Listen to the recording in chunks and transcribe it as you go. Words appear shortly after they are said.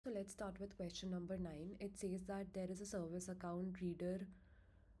let's start with question number 9. It says that there is a service account reader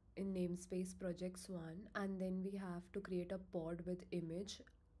in namespace projects 1, and then we have to create a pod with image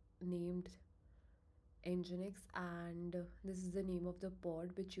named Nginx, and this is the name of the pod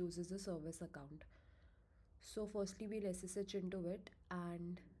which uses the service account. So firstly we'll SSH into it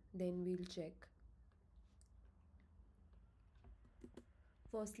and then we'll check.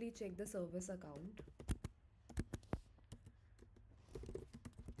 Firstly check the service account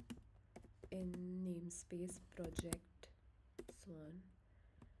in namespace project one,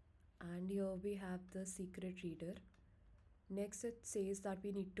 and here we have the secret reader. Next it says that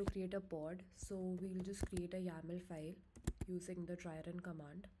we need to create a pod, so we'll just create a YAML file using the try run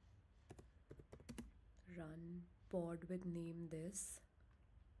command. Run pod with name this,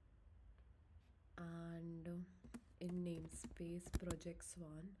 and in namespace projects 1.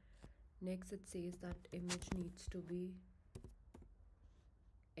 Next it says that image needs to be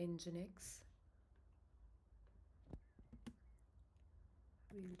Nginx.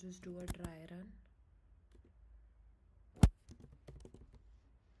 We'll just do a try run,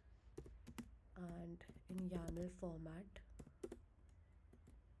 and in YAML format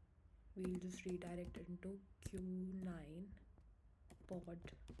we'll just redirect into q9 pod.yaml.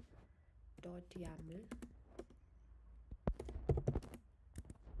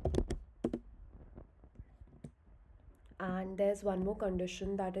 And there's one more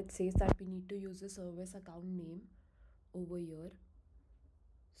condition, that it says that we need to use the service account name over here.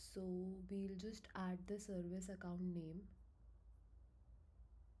 So we'll just add the service account name.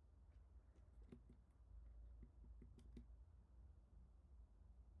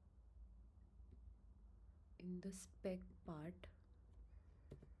 In the spec part.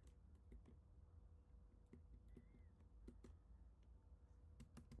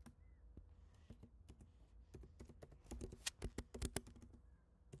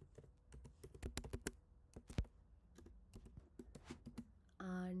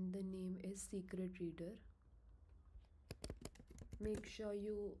 And the name is secret reader. Make sure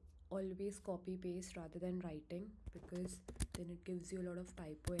you always copy paste rather than writing, because then it gives you a lot of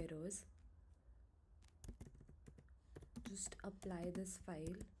typo errors. Just apply this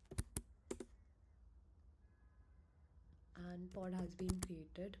file, and pod has been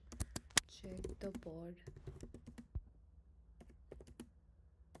created. Check the pod.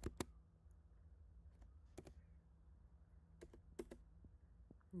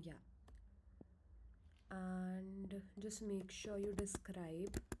 Yeah, and just make sure you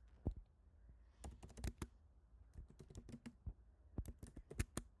describe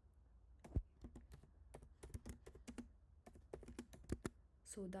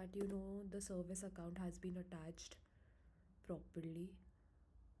so that you know the service account has been attached properly.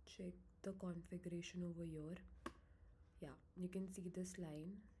 Check the configuration over here. Yeah, you can see this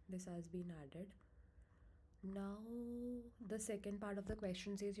line, this has been added. Now the second part of the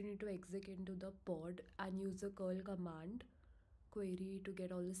question says you need to exec into the pod and use the curl command query to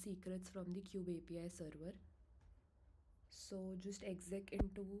get all the secrets from the Kube API server. So just exec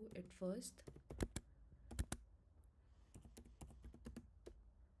into it first.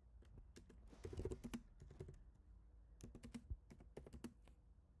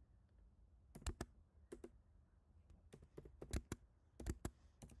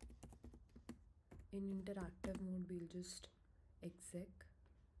 In interactive mode we'll just exec.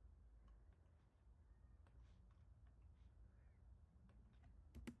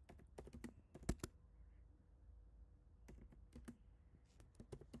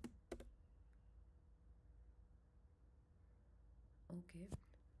 Okay,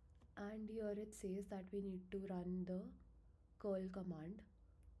 and here it says that we need to run the curl command.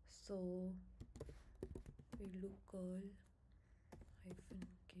 So we'll do curl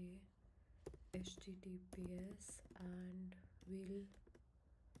 -k https, and we'll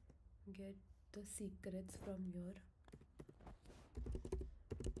get the secrets from your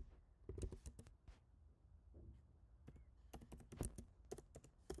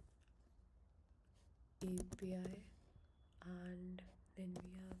API, and then we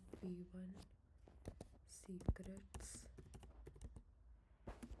have v1 secrets,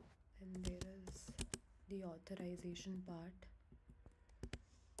 and there is the authorization part.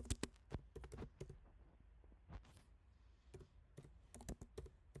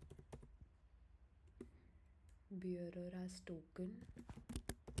 Bearer as token.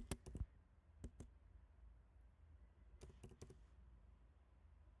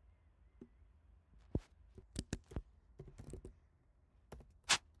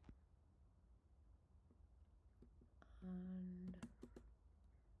 And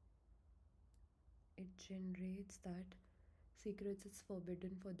it generates that Secrets is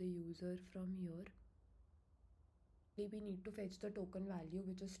forbidden for the user from here. We need to fetch the token value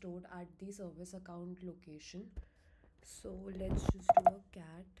which is stored at the service account location. So let's just do a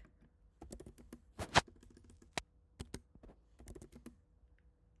cat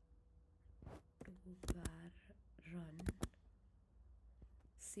to var run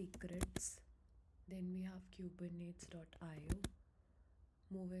secrets. Then we have kubernetes.io.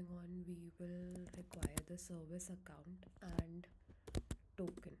 Moving on, we will require the service account and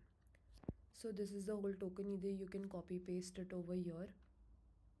token. So this is the whole token. Either you can copy paste it over here,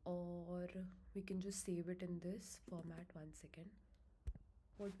 or we can just save it in this format. One second.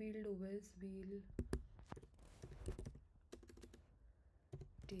 What we'll do is we'll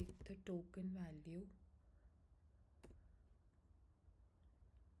take the token value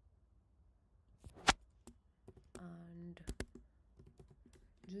and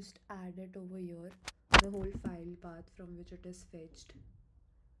just add it over here, the whole file path from which it is fetched.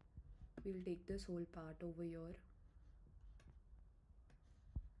 We'll take this whole part over here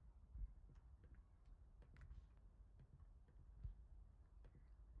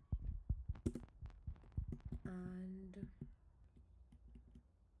and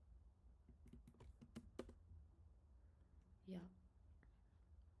yeah,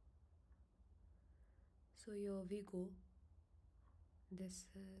 so here we go. This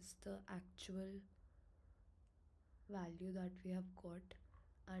is the actual value that we have got,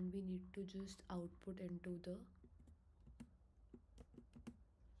 and we need to just output into the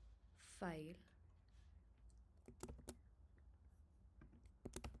file.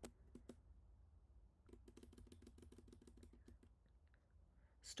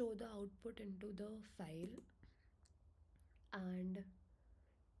 Store the output into the file and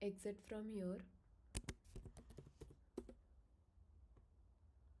exit from here.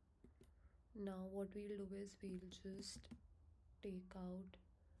 Now what we'll do is we'll just take out,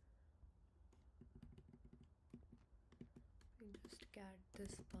 we'll just cat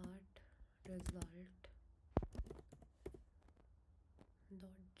this part result dot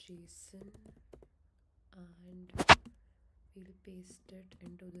json and we'll paste it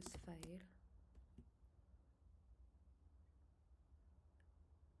into this file.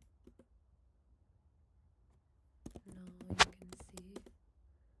 Now you can see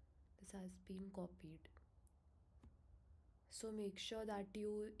this has been copied. So make sure that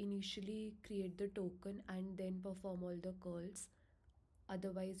you initially create the token and then perform all the curls.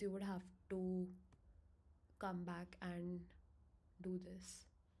 Otherwise you would have to come back and do this.